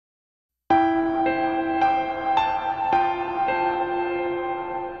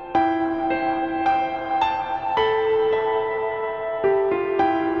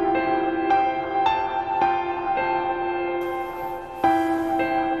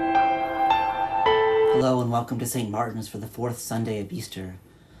Hello and welcome to St. Martin's for the fourth Sunday of Easter.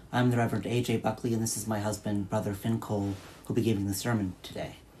 I'm the Reverend A.J. Buckley and this is my husband, Brother Finn Cole, who'll be giving the sermon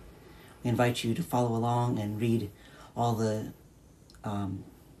today. We invite you to follow along and read all the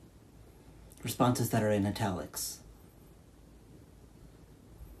responses that are in italics.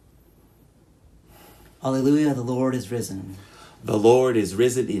 Alleluia, the Lord is risen. The Lord is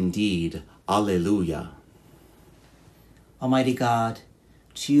risen indeed. Alleluia. Almighty God,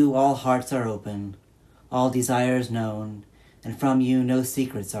 to you all hearts are open, all desires known, and from you no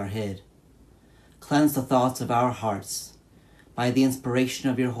secrets are hid. Cleanse the thoughts of our hearts by the inspiration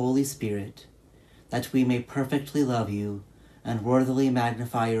of your Holy Spirit, that we may perfectly love you and worthily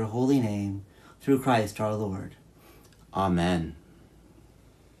magnify your holy name through Christ our Lord. Amen.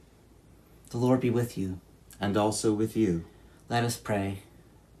 The Lord be with you. And also with you. Let us pray.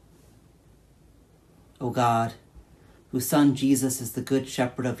 O God, whose Son Jesus is the good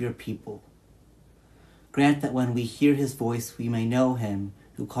shepherd of your people, grant that when we hear his voice we may know him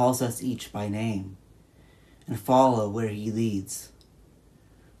who calls us each by name, and follow where he leads,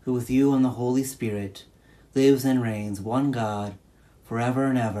 who with you and the Holy Spirit lives and reigns, one God, forever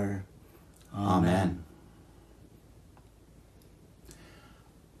and ever. Amen.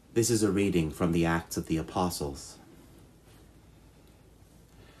 This is a reading from the Acts of the Apostles.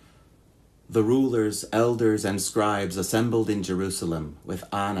 The rulers, elders, and scribes assembled in Jerusalem with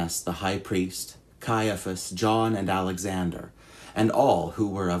Annas the high priest, Caiaphas, John, and Alexander, and all who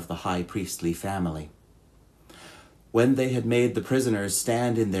were of the high priestly family. When they had made the prisoners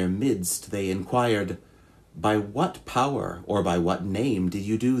stand in their midst, they inquired, "By what power or by what name did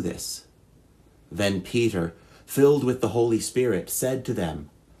you do this?" Then Peter, filled with the Holy Spirit, said to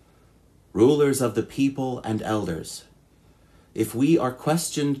them, "Rulers of the people and elders, if we are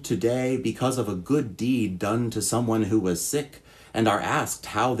questioned today because of a good deed done to someone who was sick, and are asked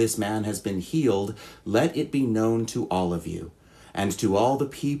how this man has been healed, let it be known to all of you, and to all the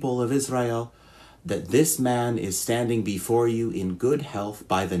people of Israel, that this man is standing before you in good health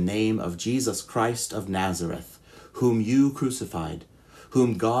by the name of Jesus Christ of Nazareth, whom you crucified,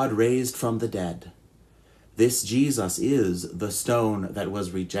 whom God raised from the dead. This Jesus is the stone that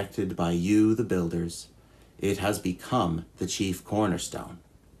was rejected by you, the builders. It has become the chief cornerstone.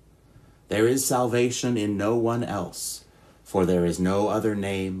 There is salvation in no one else, for there is no other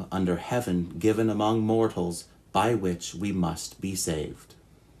name under heaven given among mortals by which we must be saved."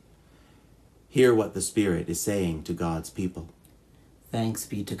 Hear what the Spirit is saying to God's people. Thanks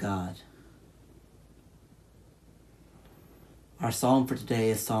be to God. Our psalm for today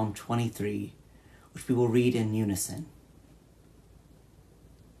is Psalm 23, which we will read in unison.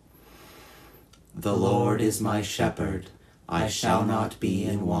 The Lord is my shepherd, I shall not be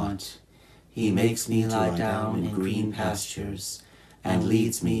in want. He makes me lie down in green pastures, and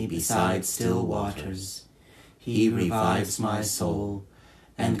leads me beside still waters. He revives my soul,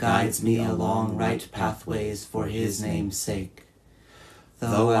 and guides me along right pathways for his name's sake.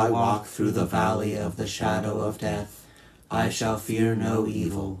 Though I walk through the valley of the shadow of death, I shall fear no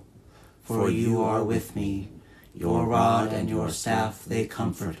evil, for you are with me. Your rod and your staff, they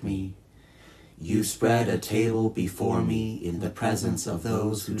comfort me. You spread a table before me in the presence of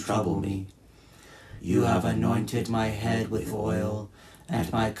those who trouble me. You have anointed my head with oil,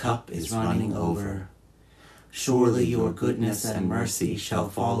 and my cup is running over. Surely your goodness and mercy shall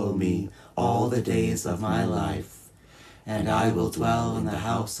follow me all the days of my life, and I will dwell in the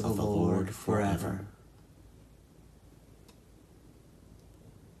house of the Lord forever.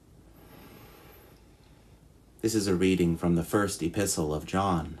 This is a reading from the first epistle of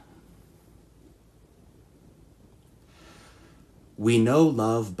John. We know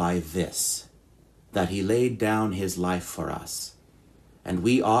love by this, that he laid down his life for us, and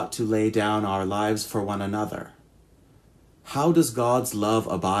we ought to lay down our lives for one another. How does God's love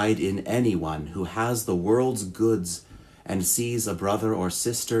abide in anyone who has the world's goods and sees a brother or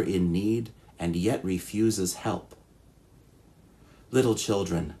sister in need and yet refuses help? Little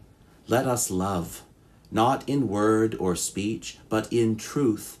children, let us love, not in word or speech, but in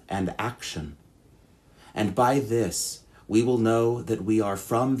truth and action. And by this we will know that we are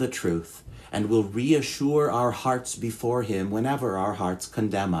from the truth, and will reassure our hearts before him whenever our hearts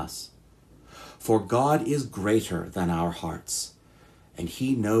condemn us. For God is greater than our hearts, and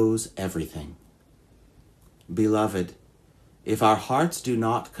he knows everything. Beloved, if our hearts do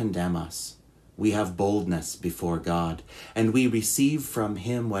not condemn us, we have boldness before God, and we receive from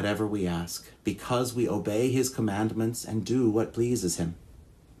him whatever we ask, because we obey his commandments and do what pleases him.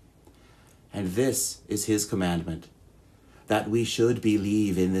 And this is his commandment, that we should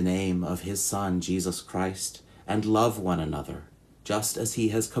believe in the name of his Son, Jesus Christ, and love one another, just as he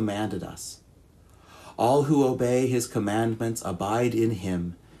has commanded us. All who obey his commandments abide in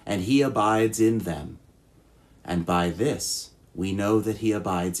him, and he abides in them. And by this we know that he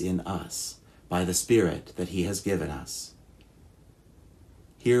abides in us, by the Spirit that he has given us.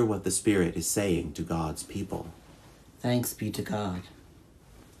 Hear what the Spirit is saying to God's people. Thanks be to God.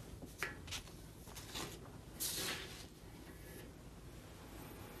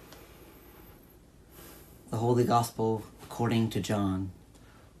 The Holy Gospel according to John.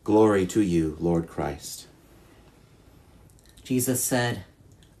 Glory to you, Lord Christ. Jesus said,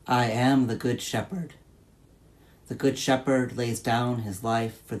 I am the good shepherd. The good shepherd lays down his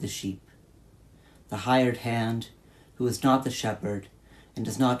life for the sheep. The hired hand, who is not the shepherd and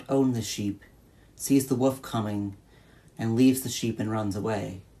does not own the sheep, sees the wolf coming and leaves the sheep and runs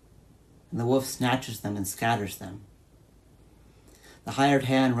away. And the wolf snatches them and scatters them. The hired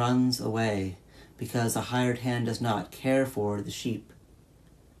hand runs away because the hired hand does not care for the sheep.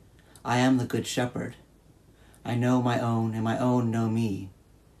 I am the good shepherd. I know my own, and my own know me,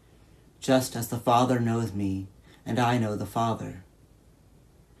 just as the Father knows me, and I know the Father.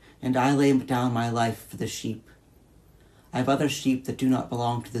 And I lay down my life for the sheep. I have other sheep that do not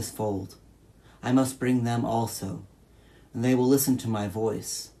belong to this fold. I must bring them also, and they will listen to my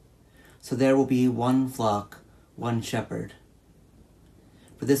voice. So there will be one flock, one shepherd.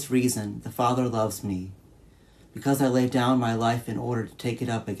 For this reason the Father loves me, because I lay down my life in order to take it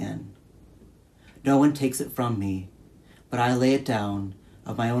up again. No one takes it from me, but I lay it down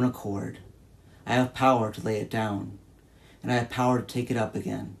of my own accord. I have power to lay it down, and I have power to take it up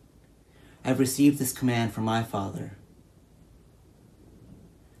again. I have received this command from my Father.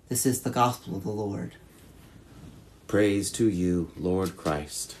 This is the gospel of the Lord. Praise to you, Lord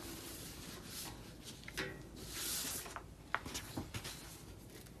Christ.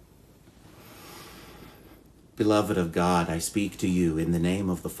 Beloved of God, I speak to you in the name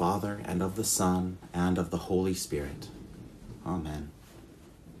of the Father, and of the Son, and of the Holy Spirit. Amen.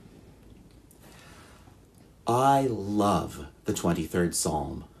 I love the 23rd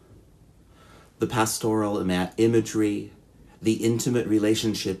Psalm. The pastoral imagery, the intimate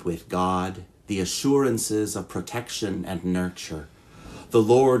relationship with God, the assurances of protection and nurture. The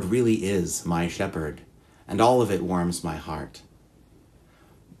Lord really is my shepherd, and all of it warms my heart.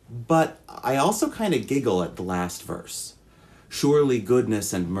 But I also kind of giggle at the last verse. Surely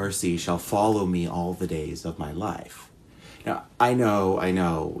goodness and mercy shall follow me all the days of my life. Now, I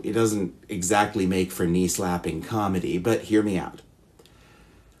know, it doesn't exactly make for knee-slapping comedy, but hear me out.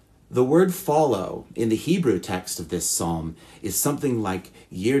 The word follow in the Hebrew text of this psalm is something like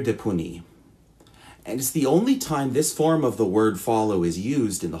yirdepuni. And it's the only time this form of the word follow is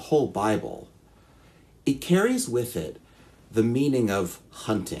used in the whole Bible. It carries with it the meaning of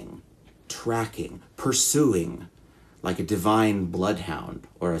hunting, tracking, pursuing, like a divine bloodhound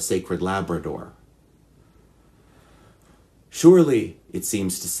or a sacred Labrador. Surely, it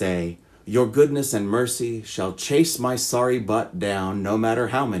seems to say, your goodness and mercy shall chase my sorry butt down no matter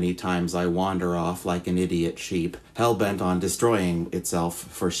how many times I wander off like an idiot sheep, hell-bent on destroying itself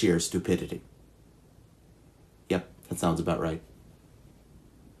for sheer stupidity. Yep, that sounds about right.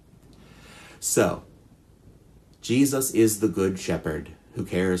 So, Jesus is the good shepherd who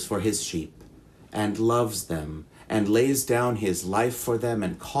cares for his sheep and loves them and lays down his life for them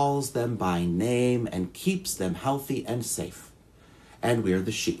and calls them by name and keeps them healthy and safe. And we're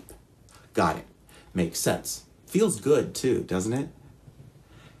the sheep. Got it. Makes sense. Feels good too, doesn't it?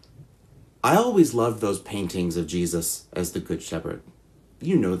 I always loved those paintings of Jesus as the good shepherd.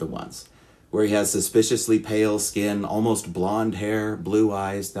 You know the ones, where he has suspiciously pale skin, almost blonde hair, blue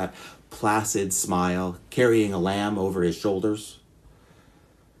eyes, that placid smile, carrying a lamb over his shoulders.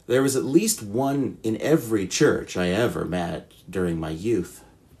 There was at least one in every church I ever met during my youth.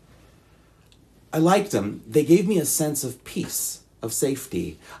 I liked them. They gave me a sense of peace, of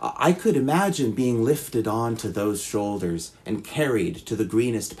safety. I could imagine being lifted onto those shoulders and carried to the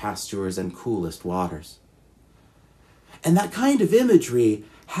greenest pastures and coolest waters. And that kind of imagery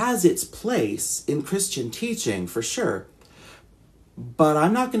has its place in Christian teaching, for sure. But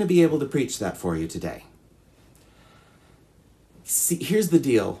I'm not going to be able to preach that for you today. See, here's the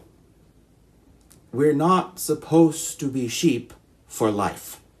deal. We're not supposed to be sheep for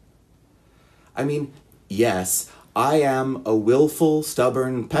life. I mean, yes, I am a willful,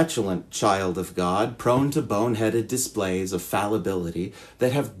 stubborn, petulant child of God, prone to boneheaded displays of fallibility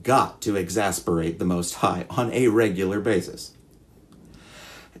that have got to exasperate the Most High on a regular basis.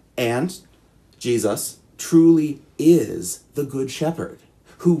 And Jesus truly is the Good Shepherd,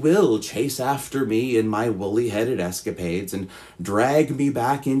 who will chase after me in my woolly-headed escapades and drag me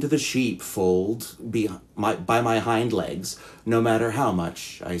back into the sheepfold by my hind legs, no matter how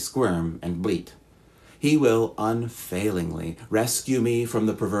much I squirm and bleat. He will unfailingly rescue me from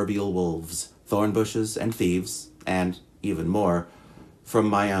the proverbial wolves, thorn bushes, and thieves, and, even more, from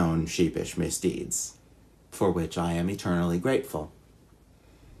my own sheepish misdeeds, for which I am eternally grateful.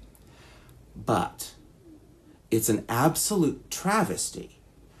 But it's an absolute travesty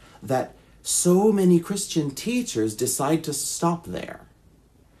that so many Christian teachers decide to stop there.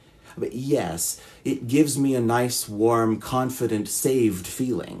 But yes, it gives me a nice, warm, confident, saved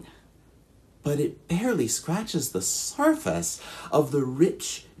feeling. But it barely scratches the surface of the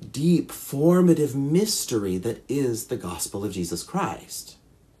rich, deep, formative mystery that is the gospel of Jesus Christ.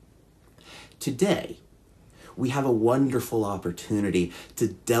 Today, we have a wonderful opportunity to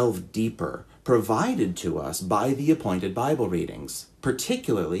delve deeper, provided to us by the appointed Bible readings,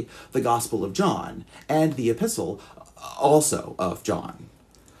 particularly the Gospel of John and the Epistle also of John.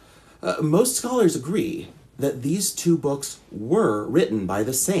 Most scholars agree that these two books were written by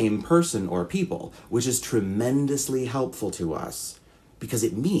the same person or people, which is tremendously helpful to us because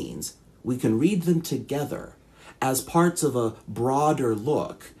it means we can read them together as parts of a broader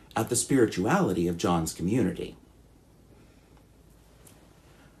look at the spirituality of John's community.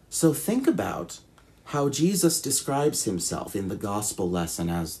 So think about how Jesus describes himself in the gospel lesson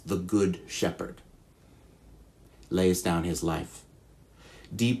as the Good Shepherd. Lays down his life,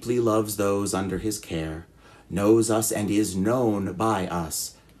 deeply loves those under his care, knows us and is known by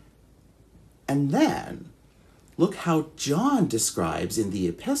us. And then, look how John describes in the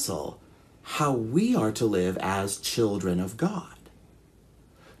epistle how we are to live as children of God.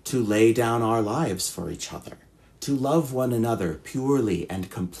 To lay down our lives for each other, to love one another purely and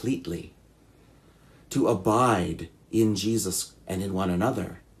completely, to abide in Jesus and in one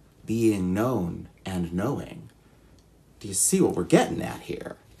another, being known and knowing. Do you see what we're getting at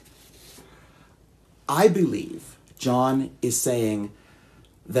here? I believe John is saying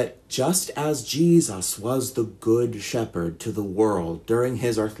that just as Jesus was the good shepherd to the world during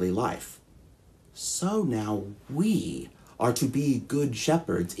his earthly life, so now we are to be good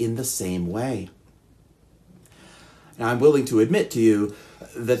shepherds in the same way. Now, I'm willing to admit to you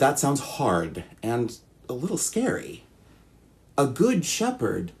that that sounds hard and a little scary. A good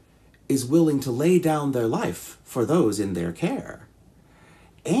shepherd is willing to lay down their life for those in their care.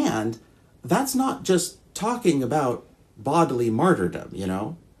 And that's not just talking about bodily martyrdom, you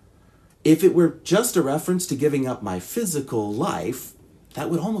know? If it were just a reference to giving up my physical life, that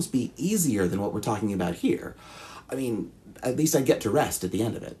would almost be easier than what we're talking about here. I mean, at least I'd get to rest at the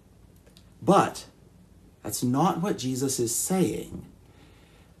end of it. But that's not what Jesus is saying.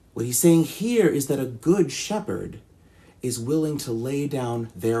 What he's saying here is that a good shepherd is willing to lay down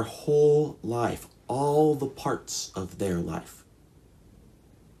their whole life, all the parts of their life.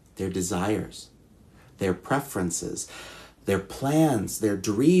 Their desires, their preferences, their plans, their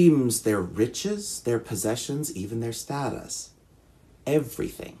dreams, their riches, their possessions, even their status.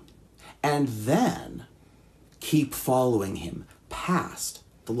 Everything. And then keep following him past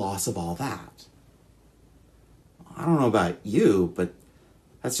the loss of all that. I don't know about you, but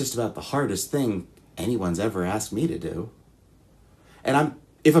that's just about the hardest thing anyone's ever asked me to do. And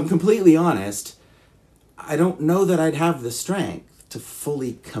if I'm completely honest, I don't know that I'd have the strength to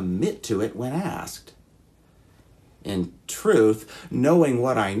fully commit to it when asked. In truth, knowing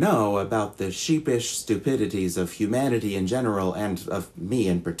what I know about the sheepish stupidities of humanity in general and of me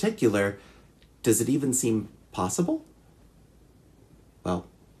in particular, does it even seem possible? Well,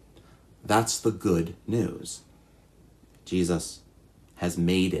 that's the good news. Jesus has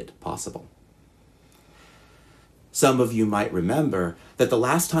made it possible. Some of you might remember that the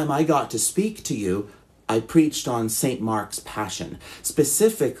last time I got to speak to you, I preached on St. Mark's Passion,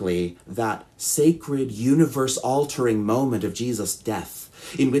 specifically that sacred, universe-altering moment of Jesus'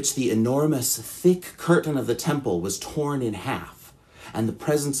 death, in which the enormous, thick curtain of the temple was torn in half, and the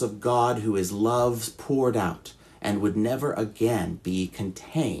presence of God, who is love, poured out, and would never again be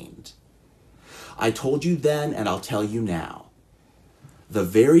contained. I told you then, and I'll tell you now, the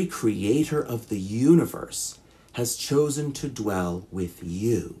very creator of the universe has chosen to dwell with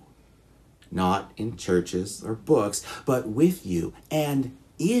you. Not in churches or books, but with you and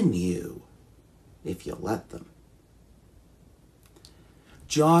in you, if you'll let them.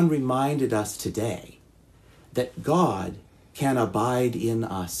 John reminded us today that God can abide in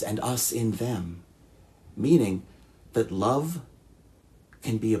us and us in them, meaning that love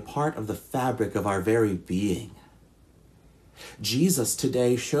can be a part of the fabric of our very being. Jesus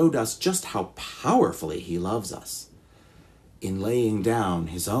today showed us just how powerfully he loves us in laying down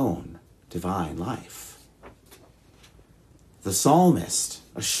his own divine life. The psalmist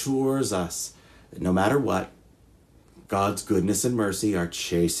assures us that no matter what, God's goodness and mercy are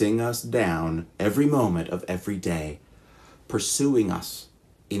chasing us down every moment of every day, pursuing us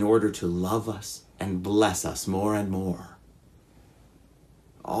in order to love us and bless us more and more.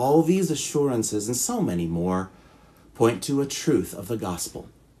 All these assurances and so many more point to a truth of the gospel.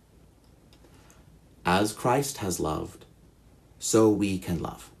 As Christ has loved, so we can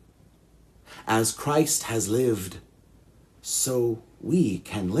love. As Christ has lived, so we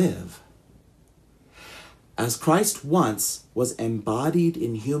can live. As Christ once was embodied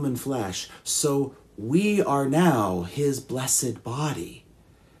in human flesh, so we are now his blessed body,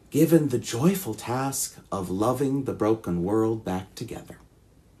 given the joyful task of loving the broken world back together.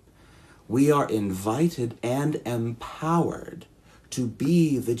 We are invited and empowered to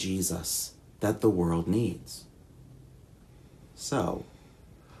be the Jesus that the world needs. So,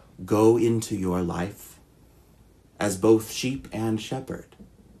 go into your life as both sheep and shepherd,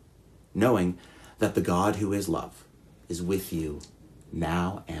 knowing that the God who is love is with you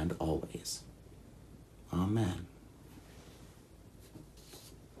now and always. Amen.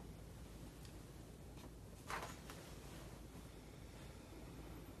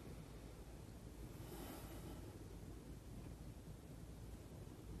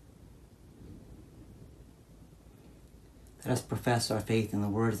 Let us profess our faith in the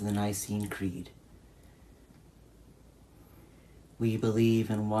words of the Nicene Creed. We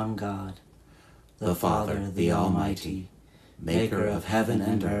believe in one God, The Father, the Almighty, maker of heaven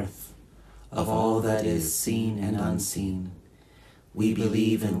and earth, of all that is seen and unseen. We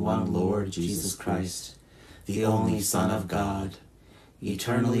believe in one Lord Jesus Christ, the only Son of God,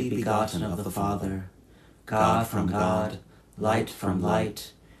 eternally begotten of the Father, God from God, light from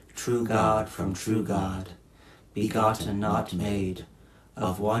light, true God from true God, begotten, not made,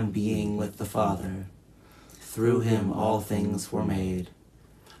 of one being with the Father. Through him all things were made.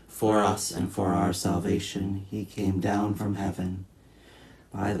 For us and for our salvation he came down from heaven.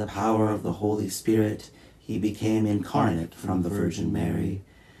 By the power of the Holy Spirit he became incarnate from the Virgin Mary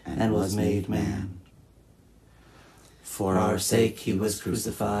and was made man. For our sake he was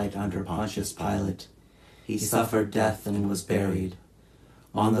crucified under Pontius Pilate. He suffered death and was buried.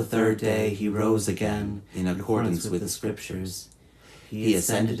 On the third day he rose again in accordance with the Scriptures. He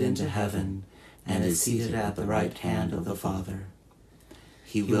ascended into heaven and is seated at the right hand of the Father.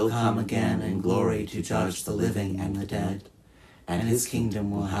 He will come again in glory to judge the living and the dead, and his kingdom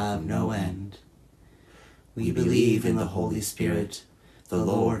will have no end. We believe in the Holy Spirit, the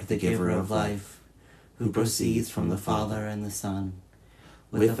Lord, the giver of life, who proceeds from the Father and the Son.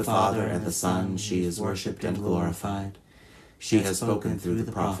 With the Father and the Son she is worshipped and glorified. She has spoken through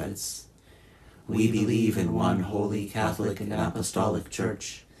the prophets. We believe in one holy Catholic and Apostolic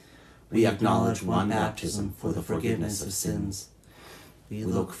Church. We acknowledge one baptism for the forgiveness of sins. We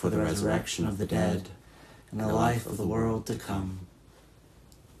look for the resurrection of the dead and the life of the world to come.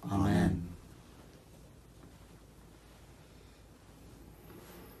 Amen.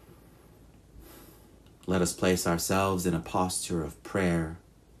 Let us place ourselves in a posture of prayer,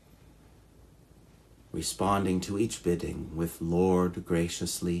 responding to each bidding with, Lord,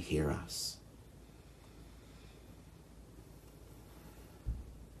 graciously hear us.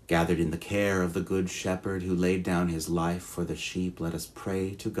 Gathered in the care of the Good Shepherd who laid down his life for the sheep, let us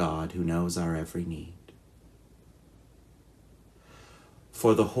pray to God who knows our every need.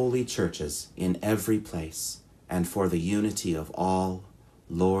 For the holy churches in every place, and for the unity of all,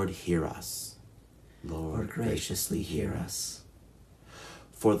 Lord, hear us. Lord, graciously hear us.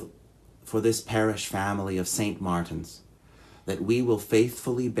 For this parish family of St. Martin's, that we will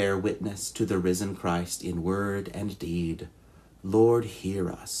faithfully bear witness to the risen Christ in word and deed, Lord, hear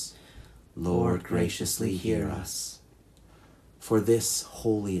us. Lord, graciously hear us. For this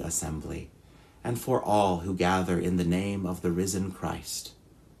holy assembly, and for all who gather in the name of the risen Christ,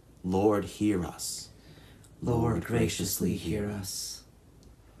 Lord, hear us. Lord, graciously hear us.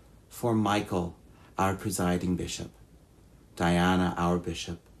 For Michael, our presiding bishop, Diana, our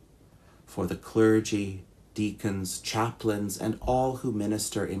bishop, for the clergy, deacons, chaplains, and all who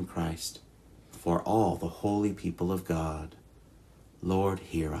minister in Christ, for all the holy people of God, Lord,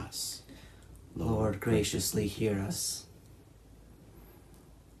 hear us. Lord, graciously hear us.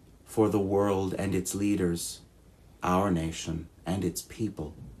 For the world and its leaders, our nation and its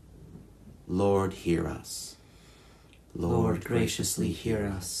people, Lord, hear us. Lord, graciously hear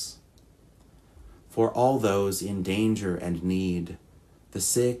us. For all those in danger and need, the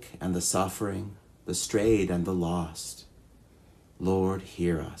sick and the suffering, the strayed and the lost, Lord,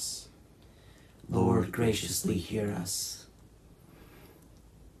 hear us. Lord, graciously hear us.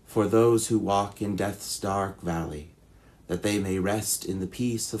 For those who walk in death's dark valley, that they may rest in the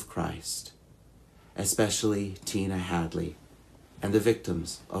peace of Christ, especially Tina Hadley, and the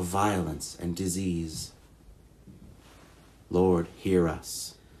victims of violence and disease. Lord, hear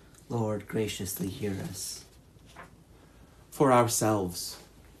us. Lord, graciously hear us. For ourselves,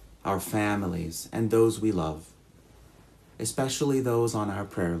 our families, and those we love, especially those on our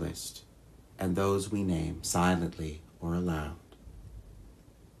prayer list, and those we name silently or aloud.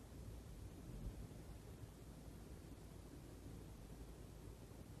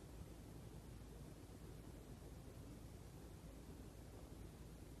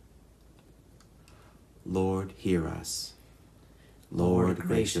 Lord, hear us. Lord,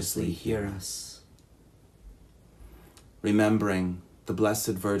 graciously hear us. Remembering the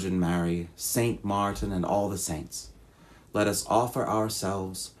Blessed Virgin Mary, Saint Martin, and all the saints, let us offer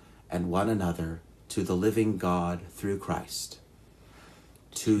ourselves and one another to the living God through Christ.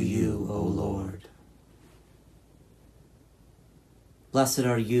 To you, O Lord. Blessed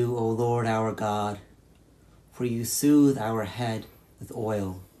are you, O Lord our God, for you soothe our head with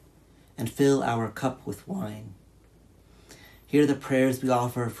oil and fill our cup with wine. Hear the prayers we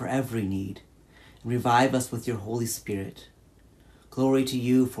offer for every need, and revive us with your Holy Spirit. Glory to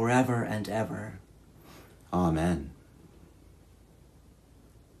you forever and ever. Amen.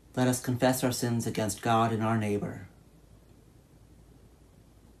 Let us confess our sins against God and our neighbor.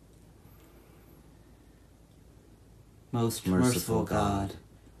 Most merciful God,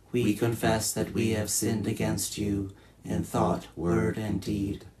 we confess that we have sinned against you in thought, word, and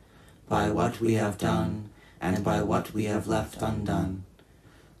deed, by what we have done and by what we have left undone.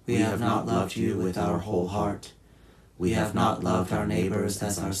 We have not loved you with our whole heart. We have not loved our neighbors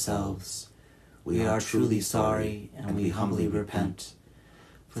as ourselves. We are truly sorry, and we humbly repent.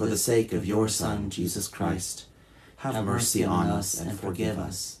 For the sake of your Son, Jesus Christ, have mercy on us and forgive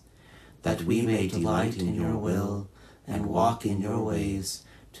us, that we may delight in your will and walk in your ways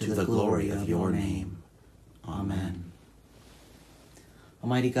to the glory of your name. Amen.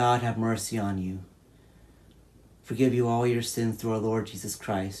 Almighty God, have mercy on you. Forgive you all your sins through our Lord Jesus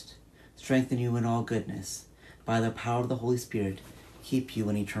Christ. Strengthen you in all goodness. By the power of the Holy Spirit, keep you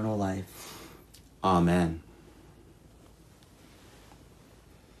in eternal life. Amen.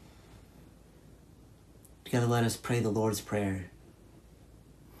 Together let us pray the Lord's Prayer.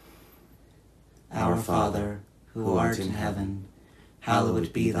 Our Father, who art in heaven,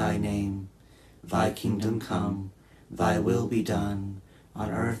 hallowed be thy name. Thy kingdom come, thy will be done,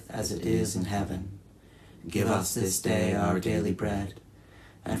 on earth as it is in heaven. Give us this day our daily bread,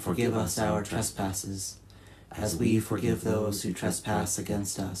 and forgive us our trespasses, as we forgive those who trespass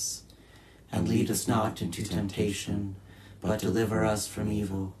against us. And lead us not into temptation, but deliver us from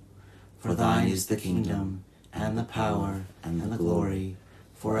evil. For thine is the kingdom, and the power, and the glory,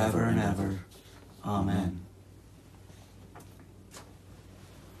 forever and ever. Amen.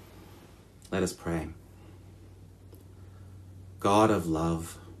 Let us pray. God of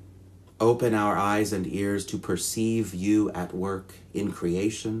love, open our eyes and ears to perceive you at work in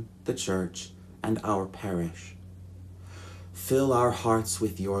creation, the church, and our parish. Fill our hearts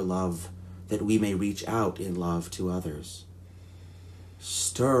with your love, that we may reach out in love to others.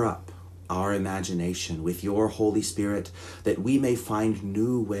 Stir up our imagination with your Holy Spirit, that we may find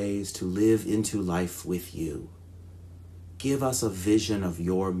new ways to live into life with you. Give us a vision of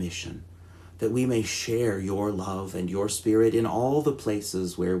your mission, that we may share your love and your Spirit in all the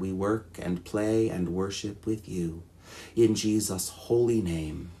places where we work and play and worship with you. In Jesus' holy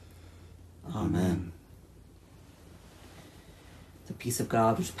name. Amen. The peace of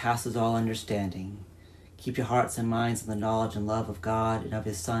God, which passes all understanding, keep your hearts and minds in the knowledge and love of God and of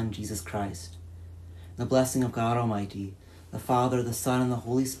his Son, Jesus Christ. And the blessing of God Almighty, the Father, the Son, and the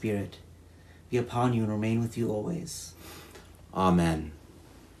Holy Spirit, be upon you and remain with you always. Amen.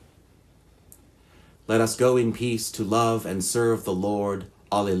 Let us go in peace to love and serve the Lord.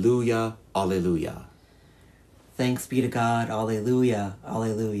 Alleluia, alleluia. Thanks be to God. Alleluia,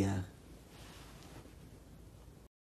 alleluia.